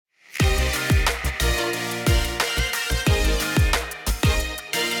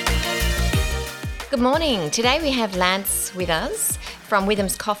Good morning. Today we have Lance with us from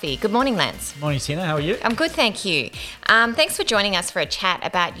Witham's Coffee. Good morning, Lance. Morning, Tina. How are you? I'm good, thank you. Thanks for joining us for a chat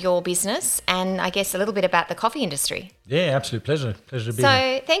about your business and I guess a little bit about the coffee industry. Yeah, absolute pleasure. Pleasure to be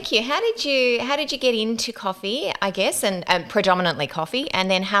here. So, thank you. How did you get into coffee, I guess, and predominantly coffee? And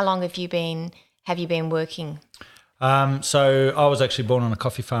then how long have you been working? So I was actually born on a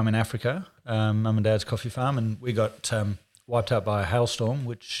coffee farm in Africa, mum and dad's coffee farm, and we got wiped out by a hailstorm,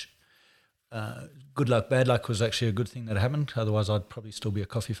 which good luck, bad luck was actually a good thing that happened. Otherwise, I'd probably still be a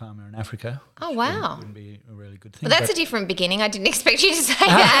coffee farmer in Africa. Oh, wow. Wouldn't be a really good thing. Well, that's a different beginning. I didn't expect you to say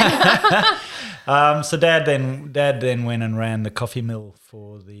that. So Dad then went and ran the coffee mill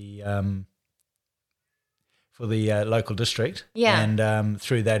for the local district. Yeah. And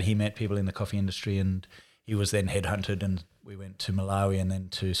through that, he met people in the coffee industry, and he was then headhunted, and we went to Malawi and then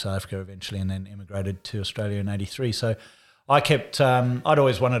to South Africa eventually, and then immigrated to Australia in '83. So I kept. I'd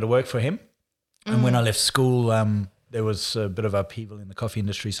always wanted to work for him. And when I left school, there was a bit of upheaval in the coffee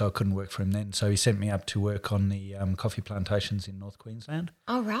industry, so I couldn't work for him then. So he sent me up to work on the coffee plantations in North Queensland.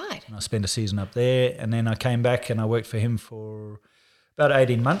 Oh, right. And I spent a season up there, and then I came back and I worked for him for about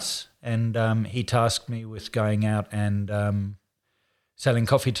 18 months, and he tasked me with going out and selling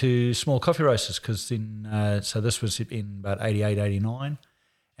coffee to small coffee roasters because so this was in about 88, 89,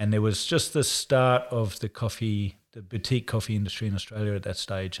 and there was just the start of the boutique coffee industry in Australia at that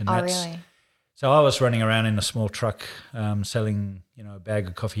stage. And Really? So I was running around in a small truck selling, a bag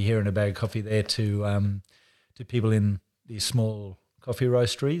of coffee here and a bag of coffee there to people in these small coffee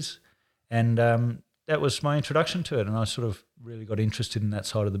roasteries, and that was my introduction to it. And I sort of really got interested in that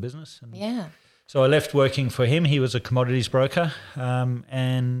side of the business. And Yeah. so I left working for him. He was a commodities broker,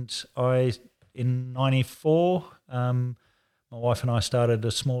 and in '94, my wife and I started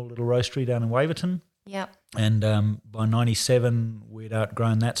a small little roastery down in Waverton. Yep. And by '97, we'd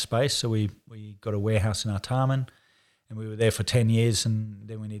outgrown that space, so we got a warehouse in Artarmon, and we were there for 10 years, and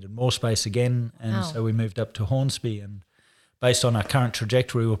then we needed more space again, and so we moved up to Hornsby, and based on our current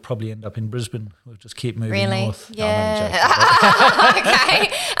trajectory, we'll probably end up in Brisbane. We'll just keep moving north. Yeah.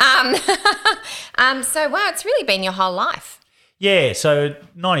 Okay. So, wow, it's really been your whole life. Yeah, so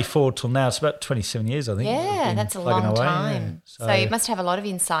 '94 till now, it's about 27 years, I think. Yeah, that's a long time. Yeah. So you must have a lot of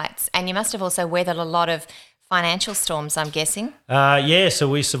insights, and you must have also weathered a lot of financial storms, I'm guessing. Yeah, so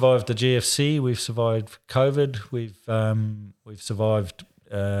we survived the GFC, we've survived COVID, we've survived.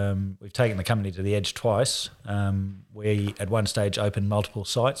 We've taken the company to the edge twice. We at one stage opened multiple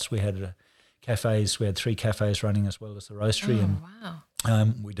sites. We had cafes. We had 3 cafes running as well as the roastery,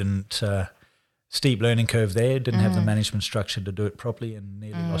 Wow. we didn't. Steep learning curve there. Didn't have the management structure to do it properly, and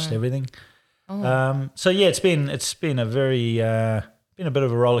nearly lost everything. So yeah, it's been a very been a bit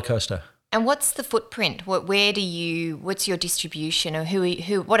of a roller coaster. And what's the footprint? What's your distribution, or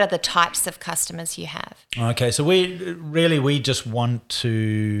what are the types of customers you have? Okay, so we just want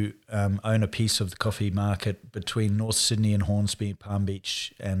to own a piece of the coffee market between North Sydney and Hornsby, Palm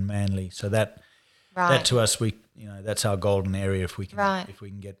Beach and Manly. So that to us, that's our golden area if we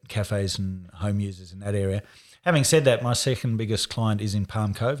can get cafes and home users in that area. Having said that, my second biggest client is in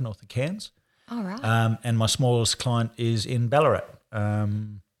Palm Cove, north of Cairns. Oh, right. And my smallest client is in Ballarat.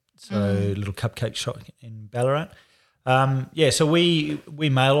 So a little cupcake shop in Ballarat. So we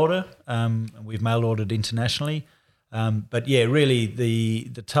mail order. We've mail ordered internationally. But yeah, really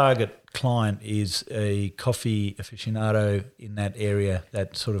the target client is a coffee aficionado in that area,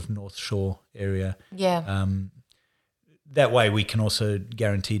 that sort of North Shore area. Yeah. That way we can also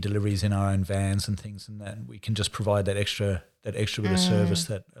guarantee deliveries in our own vans and things, and that we can just provide that extra bit of service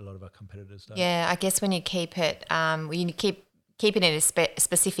that a lot of our competitors don't. Yeah, I guess when you keep it, keep it in a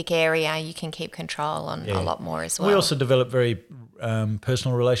specific area, you can keep control on a lot more as well. We also develop very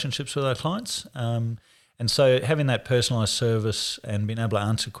personal relationships with our clients. And so having that personalised service and being able to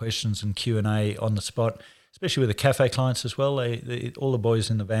answer questions and Q&A on the spot, especially with the cafe clients as well, all the boys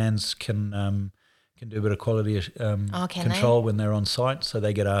in the vans can do a bit of quality control when they're on site. So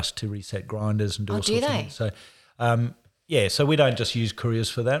they get asked to reset grinders and do all sorts of things. So, so we don't just use couriers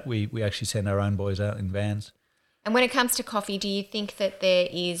for that. We actually send our own boys out in vans. And when it comes to coffee, do you think that there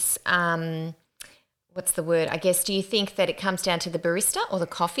is what's the word? I guess, do you think that it comes down to the barista or the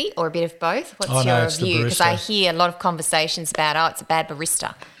coffee or a bit of both? What's your view? Because I hear a lot of conversations about, it's a bad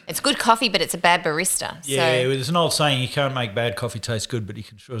barista. It's good coffee, but it's a bad barista. Yeah, there's an old saying, you can't make bad coffee taste good, but you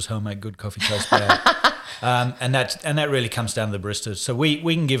can sure as hell make good coffee taste bad. And that really comes down to the baristas. So we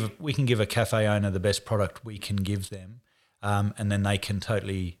can give a cafe owner the best product we can give them, and then they can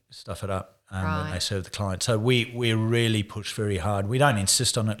totally stuff it up. When they serve the client. So we really push very hard. We don't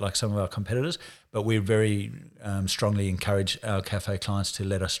insist on it like some of our competitors, but we very strongly encourage our cafe clients to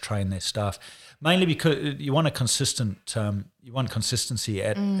let us train their staff. mainly because you want consistency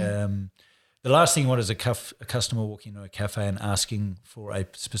at. The last thing you want is a customer walking into a cafe and asking for a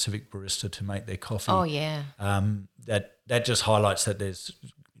specific barista to make their coffee. Oh yeah. That just highlights that there's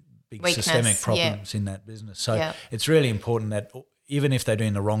big Weakness, systemic problems in that business. So it's really important that even if they're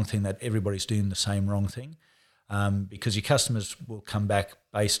doing the wrong thing, that everybody's doing the same wrong thing. Because your customers will come back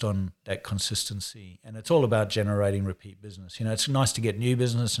based on that consistency. And it's all about generating repeat business. It's nice to get new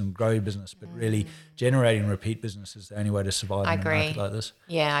business and grow your business, but really generating repeat business is the only way to survive in a market like this.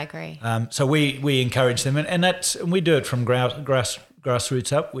 Yeah, I agree. So we encourage them, and we do it from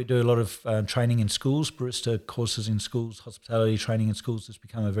grassroots up. We do a lot of training in schools, barista courses in schools, hospitality training in schools has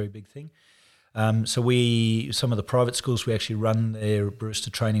become a very big thing. So some of the private schools, we actually run their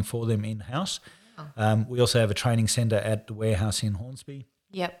barista training for them in-house. We also have a training centre at the warehouse in Hornsby.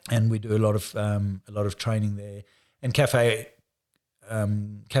 Yep. And we do a lot of training there. And cafes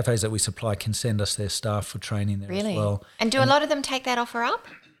that we supply can send us their staff for training there as well. And do a lot of them take that offer up?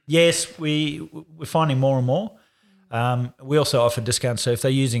 Yes, we're finding more and more. We also offer discounts. So if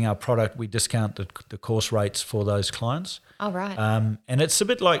they're using our product, we discount the course rates for those clients. Oh, right. And it's a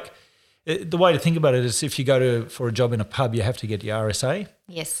bit like the way to think about it is if you go for a job in a pub, you have to get your RSA.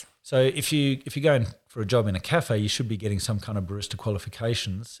 Yes. So if you go in for a job in a cafe, you should be getting some kind of barista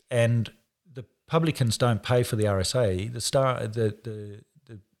qualifications, and the publicans don't pay for the RSA.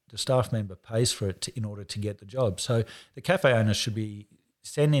 The staff member pays for it in order to get the job. So the cafe owners should be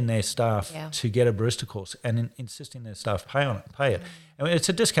sending their staff to get a barista course and insisting their staff pay it. I mean, it's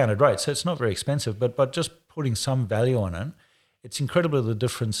a discounted rate, so it's not very expensive, but just putting some value on it, it's incredible the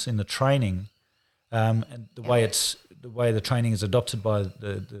difference in the training and the way the training is adopted by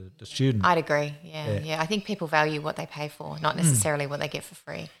the student. I'd agree. Yeah. I think people value what they pay for, not necessarily what they get for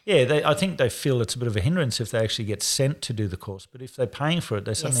free. Yeah, I think they feel it's a bit of a hindrance if they actually get sent to do the course. But if they're paying for it,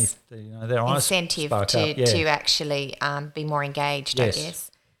 they suddenly their eyes spark up. To actually be more engaged. Yes. I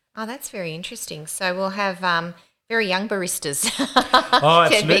guess. Oh, that's very interesting. So we'll have very young baristas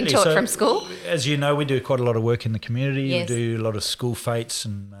being taught from school. As you know, we do quite a lot of work in the community. Yes. We do a lot of school fetes,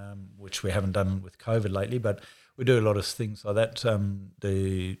 and which we haven't done with COVID lately, but we do a lot of things like that.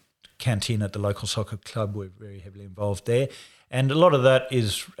 The canteen at the local soccer club, we're very heavily involved there. And a lot of that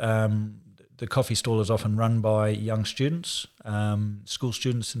is the coffee stall is often run by young students, school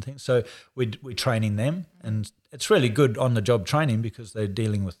students and things. So we're training them, and it's really good on-the-job training because they're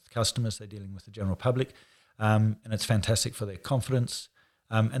dealing with customers, they're dealing with the general public, and it's fantastic for their confidence.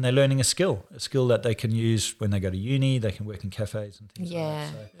 And they're learning a skill that they can use when they go to uni, they can work in cafes and things like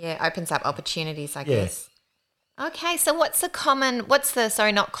that. So, yeah, opens up opportunities, I guess. Okay, so what's the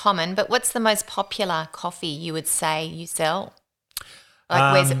most popular coffee you would say you sell?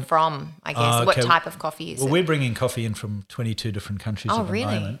 Like, where's it from, I guess? What type of coffee is it? Well, we're bringing coffee in from 22 different countries at the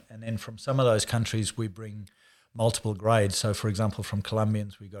moment. And then from some of those countries, we bring multiple grades. So, for example, from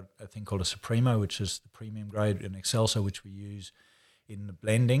Colombians, we got a thing called a Supremo, which is the premium grade, and Excelso, which we use in the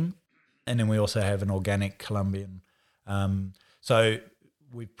blending. And then we also have an organic Colombian. So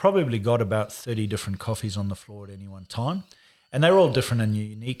we've probably got about 30 different coffees on the floor at any one time. And they're all different and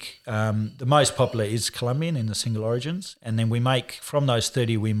unique. The most popular is Colombian in the single origins. And then from those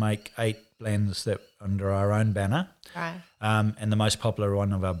 30, we make 8 blends that under our own banner. Right. And the most popular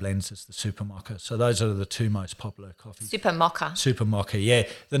one of our blends is the Super Mocha. So those are the 2 most popular coffees. Super Mocha. Super Mocha, yeah.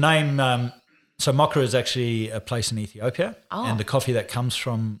 The name, so Mocha is actually a place in Ethiopia. Oh. And the coffee that comes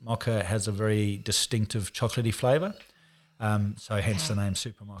from Mocha has a very distinctive chocolatey flavour. So hence the name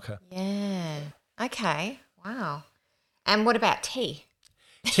Super Mocha. Yeah. Okay. Wow. And what about tea?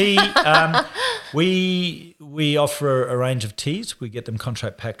 Tea, we offer a range of teas. We get them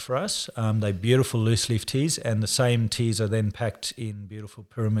contract packed for us. They're beautiful loose leaf teas, and the same teas are then packed in beautiful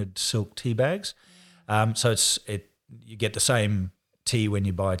pyramid silk tea bags. So you get the same tea when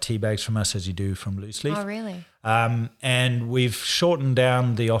you buy tea bags from us as you do from loose leaf. Oh, really? And we've shortened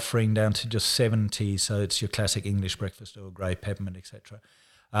down the offering down to just 7 teas. So it's your classic English breakfast, Earl Grey, peppermint, etc.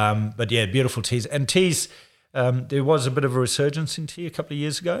 But yeah, beautiful teas. And teas, there was a bit of a resurgence in tea a couple of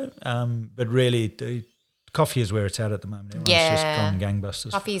years ago. But really, the coffee is where it's at the moment. Everyone's just gone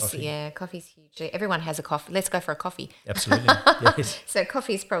gangbusters. Coffee's huge. Everyone has a coffee. Let's go for a coffee. Absolutely. Yes. So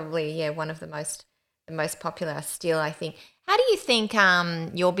coffee is probably one of the most popular still, I think. How do you think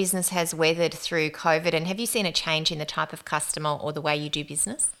your business has weathered through COVID, and have you seen a change in the type of customer or the way you do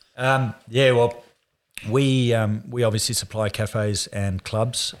business? We obviously supply cafes and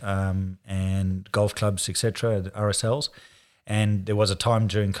clubs and golf clubs, etc., RSLs, and there was a time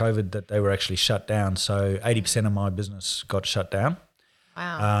during COVID that they were actually shut down. So 80% of my business got shut down.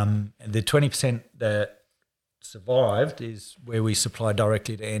 Wow. The 20% that survived is where we supply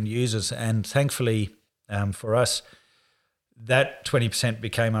directly to end users. And thankfully for us, that 20%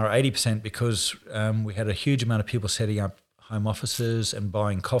 became our 80% because we had a huge amount of people setting up home offices and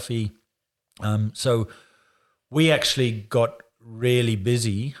buying coffee. So we actually got really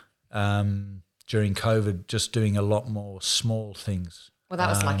busy during COVID, just doing a lot more small things. Well, that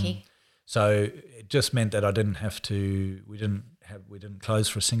was lucky. So it just meant that we didn't close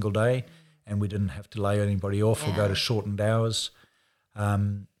for a single day, and we didn't have to lay anybody off or go to shortened hours,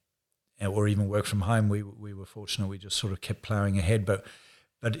 or even work from home. We were fortunate; we just sort of kept ploughing ahead. But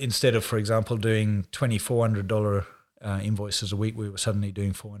instead of, for example, doing $2,400 invoices a week, we were suddenly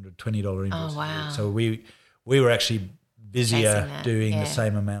doing $420 invoices. Oh, wow. A week. So we were actually busier doing the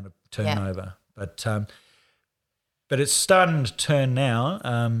same amount of turnover. But it's starting to turn now.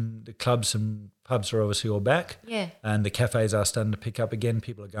 The clubs and pubs are obviously all back. Yeah. And the cafes are starting to pick up again.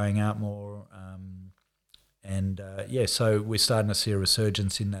 People are going out more. So we're starting to see a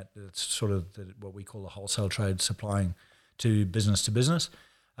resurgence in that. It's sort of what we call the wholesale trade, supplying to business.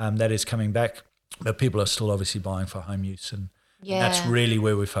 That is coming back. But people are still obviously buying for home use. And that's really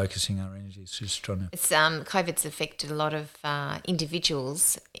where we're focusing our energy. It's just trying to... COVID's affected a lot of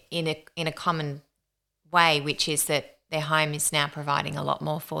individuals in a common way, which is that their home is now providing a lot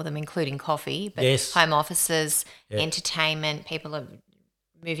more for them, including coffee, but home offices, entertainment, people are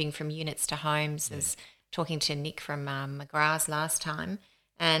moving from units to homes. I was talking to Nick from McGrath's last time,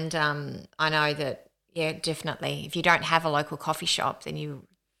 and I know that, definitely, if you don't have a local coffee shop, then you're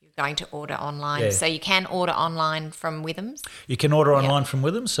going to order online. So you can order online from Withams? You can order online from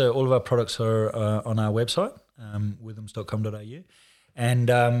Withams, so all of our products are on our website, withams.com.au. And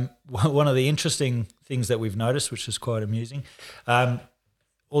one of the interesting things that we've noticed, which is quite amusing,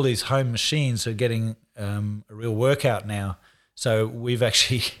 all these home machines are getting a real workout now. So we've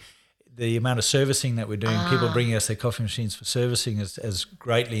actually, the amount of servicing that we're doing, people bringing us their coffee machines for servicing has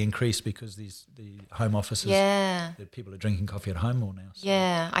greatly increased because the home offices, that people are drinking coffee at home more now. So.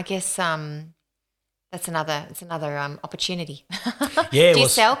 Yeah, I guess it's another opportunity. Do you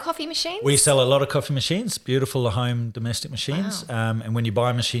sell coffee machines? We sell a lot of coffee machines, beautiful home domestic machines. Wow. And when you buy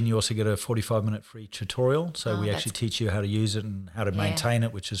a machine, you also get a 45-minute free tutorial. So we actually teach you how to use it and how to maintain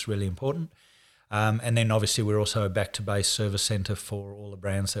it, which is really important. And then obviously we're also a back-to-base service centre for all the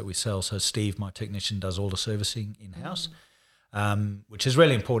brands that we sell. So Steve, my technician, does all the servicing in-house, which is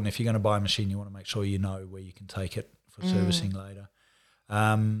really important. If you're going to buy a machine, you want to make sure you know where you can take it for servicing later.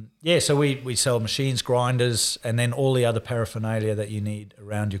 So we sell machines, grinders, and then all the other paraphernalia that you need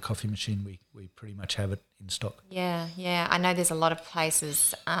around your coffee machine, we pretty much have it in stock. Yeah. I know there's a lot of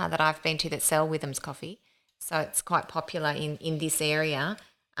places that I've been to that sell Withams coffee, so it's quite popular in this area.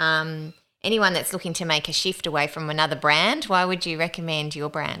 Anyone that's looking to make a shift away from another brand, why would you recommend your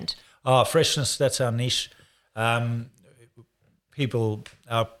brand? Oh, freshness, that's our niche. People,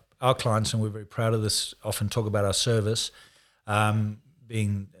 our clients, and we're very proud of this, often talk about our service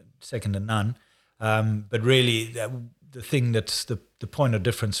being second to none. But really the thing that's the point of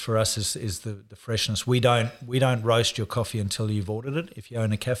difference for us is the freshness. We don't roast your coffee until you've ordered it if you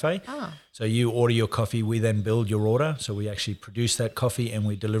own a cafe. So you order your coffee, we then build your order. So we actually produce that coffee and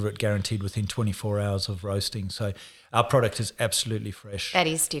we deliver it guaranteed within 24 hours of roasting. So our product is absolutely fresh. That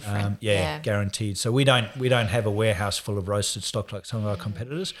is different. Guaranteed. So we don't have a warehouse full of roasted stock like some of our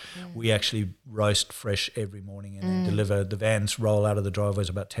competitors. We actually roast fresh every morning and then deliver. The vans roll out of the driveways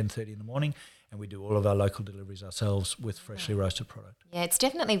about 10:30 in the morning. And we do all of our local deliveries ourselves with freshly roasted product. Yeah, it's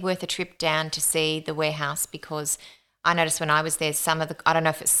definitely worth a trip down to see the warehouse, because I noticed when I was there, I don't know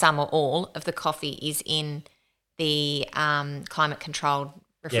if it's some or all of the coffee is in the climate controlled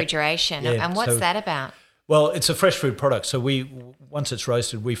refrigeration. And what's that about? Well, it's a fresh food product. So once it's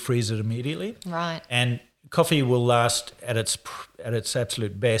roasted, we freeze it immediately. Right. And coffee will last at its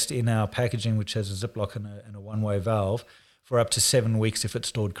absolute best in our packaging, which has a Ziploc and a one-way valve, for up to 7 weeks if it's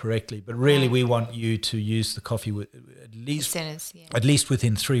stored correctly. But really we want you to use the coffee at least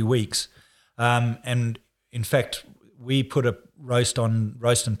within 3 weeks. And in fact, we put a roast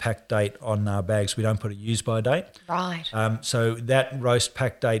and pack date on our bags. We don't put a use by date. Right. So that roast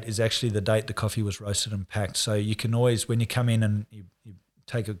pack date is actually the date the coffee was roasted and packed. So you can always, when you come in and you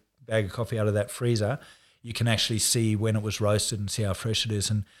take a bag of coffee out of that freezer, you can actually see when it was roasted and see how fresh it is.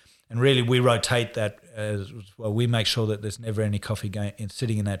 And really, we rotate that as well. We make sure that there's never any coffee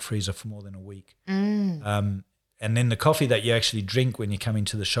sitting in that freezer for more than a week. And then the coffee that you actually drink when you come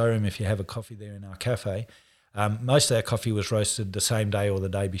into the showroom, if you have a coffee there in our cafe, most of that coffee was roasted the same day or the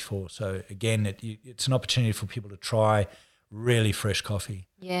day before. So again, it's an opportunity for people to try really fresh coffee.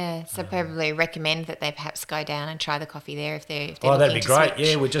 Yeah, so probably recommend that they perhaps go down and try the coffee there if they're that'd be great. Switch.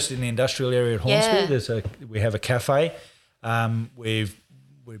 Yeah, we're just in the industrial area at Hornsby. We have a cafe.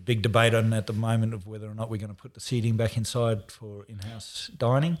 We're big debate on at the moment of whether or not we're going to put the seating back inside for in-house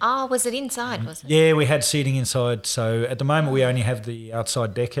dining. Oh, was it inside, was it? Yeah, we had seating inside. So at the moment we only have the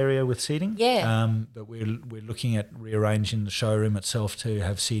outside deck area with seating. Yeah. But we're looking at rearranging the showroom itself to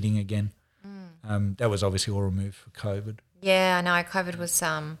have seating again. That was obviously all removed for COVID. Yeah, I know. COVID was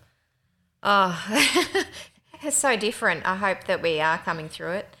it's so different. I hope that we are coming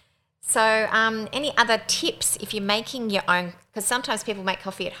through it. So any other tips if you're making your own, because sometimes people make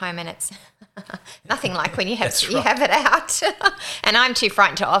coffee at home and it's nothing like when you have have it out. And I'm too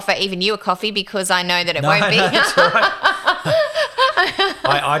frightened to offer even you a coffee because I know that it won't be. No, that's all right.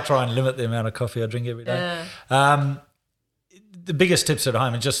 I try and limit the amount of coffee I drink every day. The biggest tips at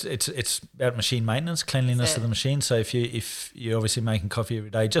home are just it's about machine maintenance, cleanliness of the machine. So if you're obviously making coffee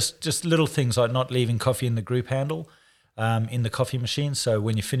every day, just little things like not leaving coffee in the group handle in the coffee machine. So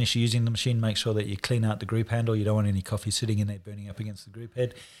when you finish using the machine, make sure that you clean out the group handle. You don't want any coffee sitting in there burning up against the group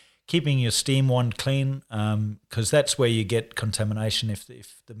head. Keeping your steam wand clean because that's where you get contamination if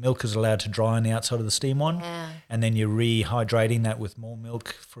the milk is allowed to dry on the outside of the steam wand and then you're rehydrating that with more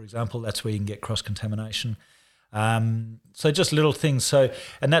milk, for example, that's where you can get cross-contamination. So just little things.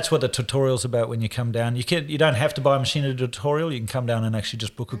 And that's what the tutorial's about when you come down. You don't have to buy a machine at a tutorial. You can come down and actually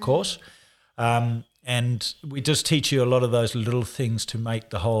just book a course. And we just teach you a lot of those little things to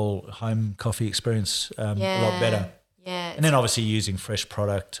make the whole home coffee experience a lot better. Yeah. And then obviously using fresh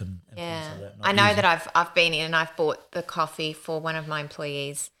product and things like that. I know that I've been in and I've bought the coffee for one of my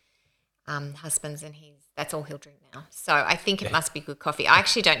employees' husbands and that's all he'll drink now. So I think it must be good coffee. I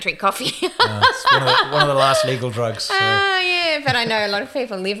actually don't drink coffee. It's one of the last legal drugs. So. But I know a lot of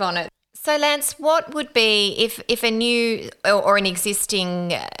people live on it. So Lance, what would be if a new or an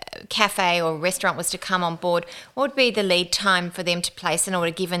existing cafe or restaurant was to come on board, what would be the lead time for them to place an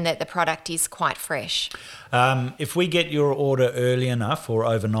order given that the product is quite fresh? If we get your order early enough or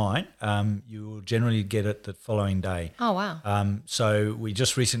overnight, you will generally get it the following day. Oh, wow. So we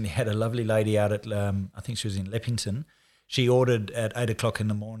just recently had a lovely lady out at, I think she was in Leppington. She ordered at 8 o'clock in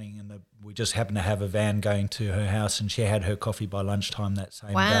the morning and we just happened to have a van going to her house and she had her coffee by lunchtime that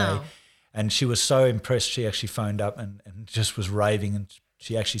same day. And she was so impressed, she actually phoned up and just was raving and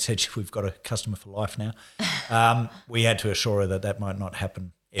she actually said, we've got a customer for life now. We had to assure her that might not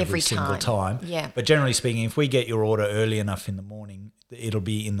happen every single time. Yeah. But generally speaking, if we get your order early enough in the morning, it'll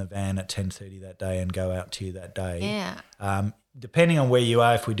be in the van at 10:30 that day and go out to you that day. Yeah. Depending on where you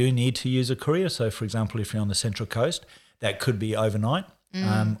are, if we do need to use a courier, so for example, if you're on the Central Coast, that could be overnight.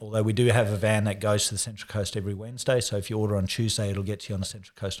 Although we do have a van that goes to the Central Coast every Wednesday. So if you order on Tuesday, it'll get to you on the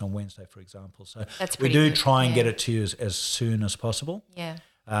Central Coast on Wednesday, for example. So we do try and get it to you as soon as possible. Yeah.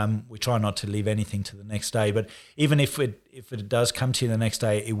 We try not to leave anything to the next day. But even if it does come to you the next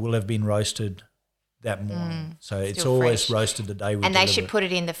day, it will have been roasted that morning. So it's always fresh. Roasted the day we And they should put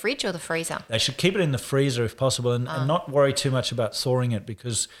it in the fridge or the freezer? They should keep it in the freezer if possible and not worry too much about thawing it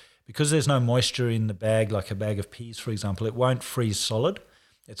because there's no moisture in the bag, like a bag of peas, for example, it won't freeze solid.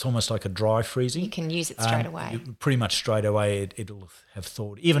 It's almost like a dry freezing. You can use it straight away. Pretty much straight away it'll have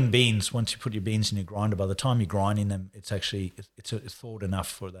thawed. Even beans, once you put your beans in your grinder, by the time you're grinding them, it's thawed enough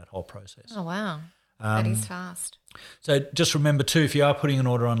for that whole process. Oh, wow. That is fast. So just remember too, if you are putting an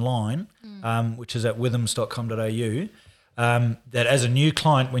order online, which is at withams.com.au, that as a new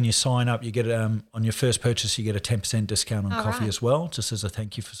client, when you sign up, you get on your first purchase, you get a 10% discount on coffee as well, just as a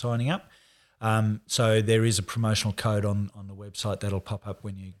thank you for signing up. So there is a promotional code on the website that'll pop up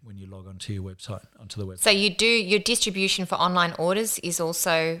when you log onto your website, onto the website. So you do your distribution for online orders is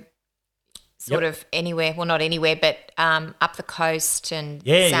also sort of anywhere, well not anywhere, but up the coast and south.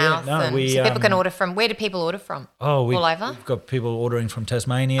 Yeah, no, so people can order from. Where do people order from? All over. We've got people ordering from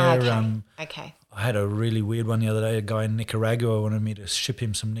Tasmania. Okay. I had a really weird one the other day. A guy in Nicaragua wanted me to ship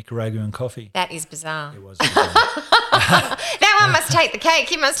him some Nicaraguan coffee. That is bizarre. It was bizarre. That one must take the cake.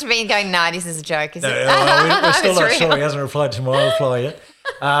 He must have been going, no, this is a joke, is it? We're still not sure. He hasn't replied to my reply yet.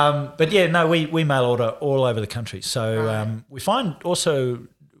 But yeah, no, we mail order all over the country. So we find also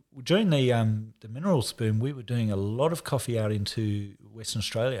during the minerals boom, we were doing a lot of coffee out into Western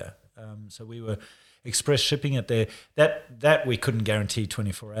Australia. So we were express shipping it there. That we couldn't guarantee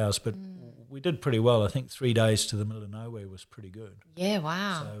 24 hours, but we did pretty well. I think 3 days to the middle of nowhere was pretty good. Yeah,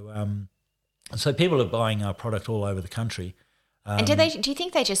 wow. So people are buying our product all over the country. And do you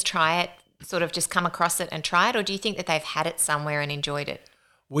think they just try it, sort of just come across it and try it, or do you think that they've had it somewhere and enjoyed it?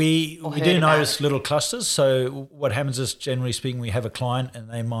 We do notice little clusters. So what happens is, generally speaking, we have a client and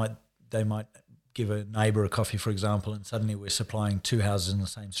they might give a neighbour a coffee, for example, and suddenly we're supplying 2 houses in the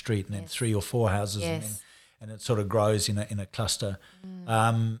same street, and then 3 or 4 houses, and it sort of grows in a cluster.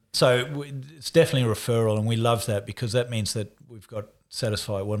 So it's definitely a referral, and we love that because that means that we've got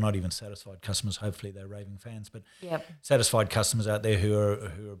satisfied, well, not even satisfied customers. Hopefully they're raving fans, but satisfied customers out there who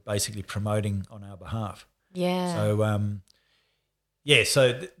are basically promoting on our behalf. Yeah.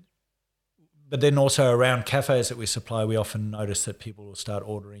 So, but then also around cafes that we supply, we often notice that people will start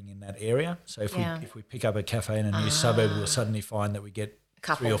ordering in that area. So if we pick up a cafe in a new suburb, we'll suddenly find that we get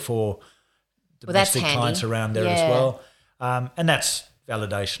 3 or 4 domestic clients around there as well. And that's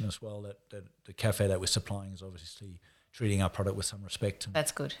validation as well that the cafe that we're supplying is obviously treating our product with some respect.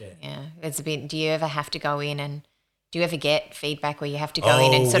 That's good. Yeah. It's a bit. Do you ever have to go in and do you ever get feedback where you have to go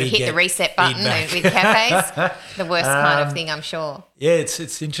in and sort of hit the reset button with cafes? The worst kind of thing, I'm sure. Yeah,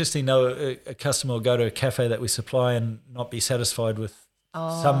 it's interesting though. A customer will go to a cafe that we supply and not be satisfied with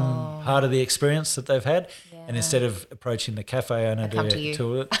some part of the experience that they've had. And instead of approaching the cafe owner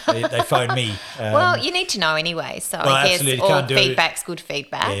they phone me. Well, you need to know anyway. So I guess all feedback's good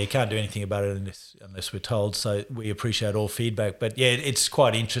feedback. Yeah, you can't do anything about it unless we're told. So we appreciate all feedback. But yeah, it's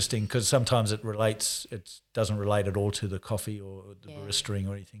quite interesting because sometimes it doesn't relate at all to the coffee or the baristering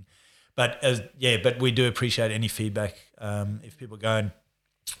or anything. But but we do appreciate any feedback. If people go and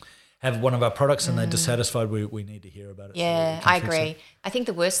have one of our products and they're dissatisfied, we need to hear about it. Yeah, I agree. I think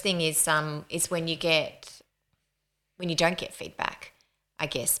the worst thing is when you don't get feedback, I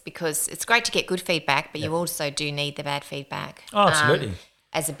guess, because it's great to get good feedback, but you also do need the bad feedback. Oh, absolutely.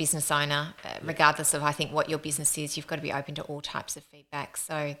 As a business owner, regardless of I think what your business is, you've got to be open to all types of feedback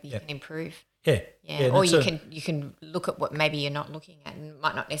so you can improve. Yeah. Or you can look at what maybe you're not looking at and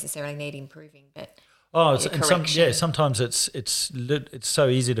might not necessarily need improving, but sometimes it's so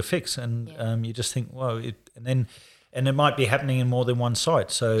easy to fix, and you just think, well, and it might be happening in more than one site.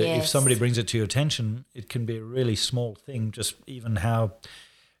 So if somebody brings it to your attention, it can be a really small thing. Just even how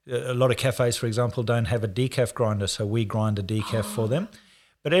a lot of cafes, for example, don't have a decaf grinder, so we grind a decaf for them.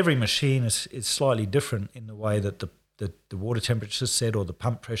 But every machine is slightly different in the way that the water temperature is set or the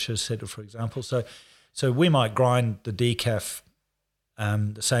pump pressure is set, for example. So we might grind the decaf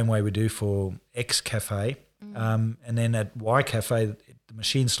the same way we do for X cafe, and then at Y cafe the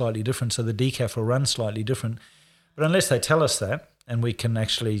machine's slightly different, so the decaf will run slightly different. But unless they tell us that, and we can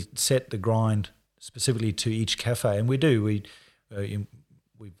actually set the grind specifically to each cafe, and we do,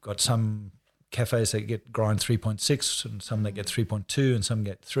 we've got some cafes that get grind 3.6 and some that get 3.2 and some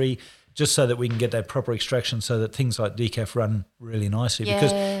get 3, just so that we can get that proper extraction so that things like decaf run really nicely.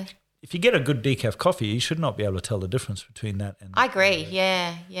 Because if you get a good decaf coffee, you should not be able to tell the difference between that and... I agree,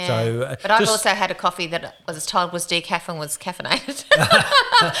 yeah. So, but I've also had a coffee that I was told was decaf and was caffeinated.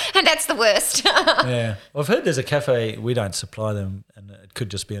 And that's the worst. Yeah. Well, I've heard there's a cafe, we don't supply them, and it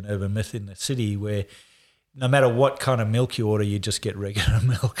could just be an urban myth in the city, where no matter what kind of milk you order, you just get regular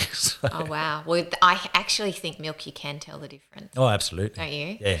milk. So. Oh, wow. Well, I actually think milk you can tell the difference. Oh, absolutely. Don't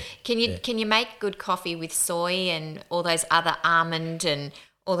you? Yeah. Can you make good coffee with soy and all those other almond and...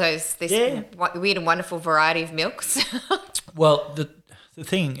 all this weird and wonderful variety of milks? Well, the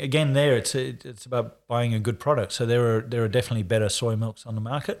thing again there, it's about buying a good product. So there are definitely better soy milks on the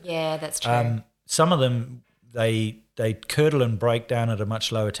market. Yeah, that's true. Some of them they curdle and break down at a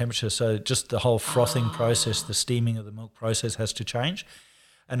much lower temperature. So just the whole frothing process, the steaming of the milk process has to change.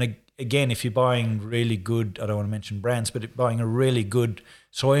 And again, if you're buying really good, I don't want to mention brands, but buying a really good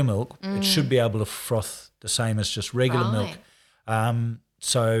soy milk, it should be able to froth the same as just regular milk.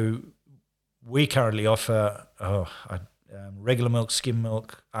 So we currently offer regular milk, skim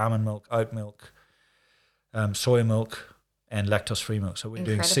milk, almond milk, oat milk, soy milk, and lactose-free milk. So we're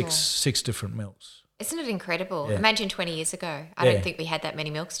doing six different milks. Isn't it incredible? Yeah. Imagine 20 years ago. I don't think we had that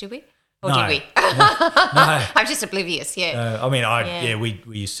many milks, did we? Or no. did we? No. I'm just oblivious, I mean,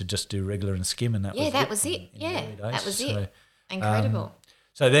 we used to just do regular and skim, and that was it. That was it. Incredible.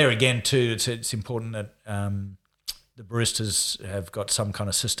 So there again too, it's important that the baristas have got some kind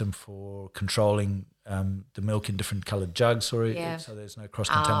of system for controlling the milk in different coloured jugs, so there's no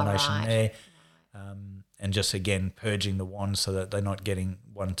cross-contamination there. And just, again, purging the wands so that they're not getting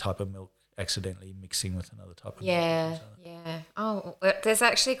one type of milk accidentally mixing with another type of milk. Yeah. Oh, there's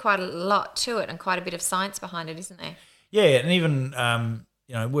actually quite a lot to it and quite a bit of science behind it, isn't there? Yeah, and even,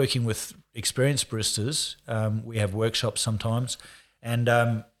 working with experienced baristas, we have workshops sometimes, and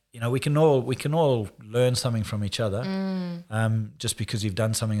we can all learn something from each other. Just because you've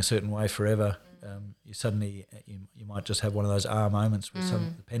done something a certain way forever, you suddenly you might just have one of those moments with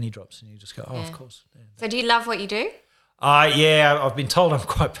some the penny drops, and you just go, of course. Yeah. So do you love what you do? I've been told I'm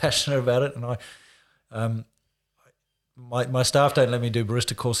quite passionate about it, and my staff don't let me do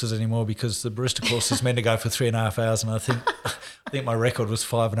barista courses anymore because the barista course is meant to go for 3.5 hours, and I think my record was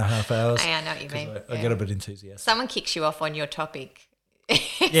 5.5 hours. I know what you mean. I get a bit enthusiastic. Someone kicks you off on your topic.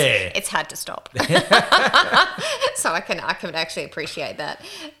 It's hard to stop. So I can actually appreciate that.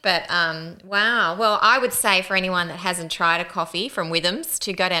 But wow. Well, I would say for anyone that hasn't tried a coffee from Withams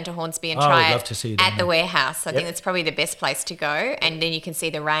to go down to Hornsby and try it at the warehouse. I think that's probably the best place to go, and then you can see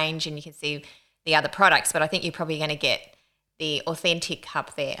the range and you can see the other products. But I think you're probably going to get the authentic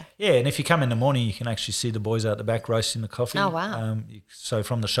hub there. Yeah, and if you come in the morning, you can actually see the boys out the back roasting the coffee. Oh, wow. So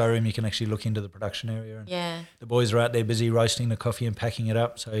from the showroom, you can actually look into the production area. And the boys are out there busy roasting the coffee and packing it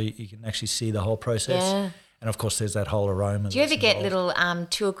up, so you can actually see the whole process. Yeah. And, of course, there's that whole aroma. Do you ever get little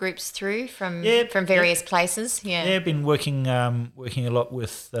tour groups through from various places? Yeah. Yeah, I've been working a lot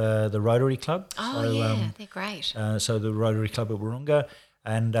with the Rotary Club. Oh, they're great. So the Rotary Club at Wahroonga,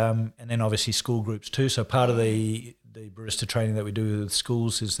 and then obviously school groups too. So part of the barista training that we do with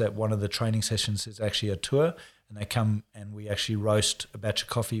schools is that one of the training sessions is actually a tour, and they come and we actually roast a batch of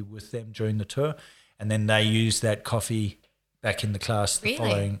coffee with them during the tour, and then they use that coffee back in the class the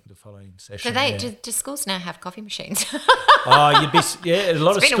following session. So do schools now have coffee machines? A lot of schools.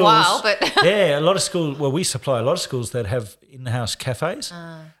 It's been a while, but a lot of schools. Well, we supply a lot of schools that have in-house cafes,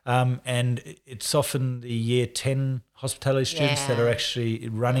 and it's often the year 10 hospitality students that are actually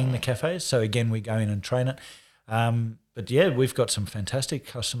running the cafes. So again, we go in and train it. But we've got some fantastic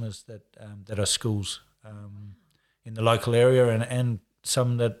customers that are schools in the local area, and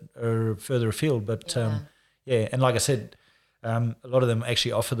some that are further afield. But and like I said, a lot of them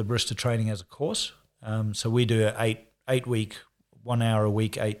actually offer the barista training as a course. So we do an 8-week, 1 hour a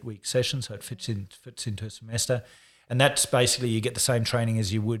week, 8-week session. So it fits into a semester, and that's basically you get the same training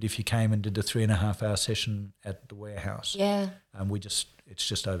as you would if you came and did the 3.5 hour session at the warehouse. Yeah. It's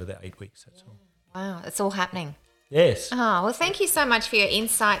just over the 8 weeks. That's all. Wow, it's all happening. Yes. Oh, well, thank you so much for your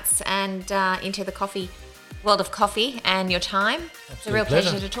insights and into the world of coffee and your time. Absolute It's a real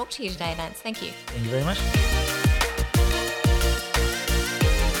pleasure to talk to you today, Lance. Thank you. Thank you very much.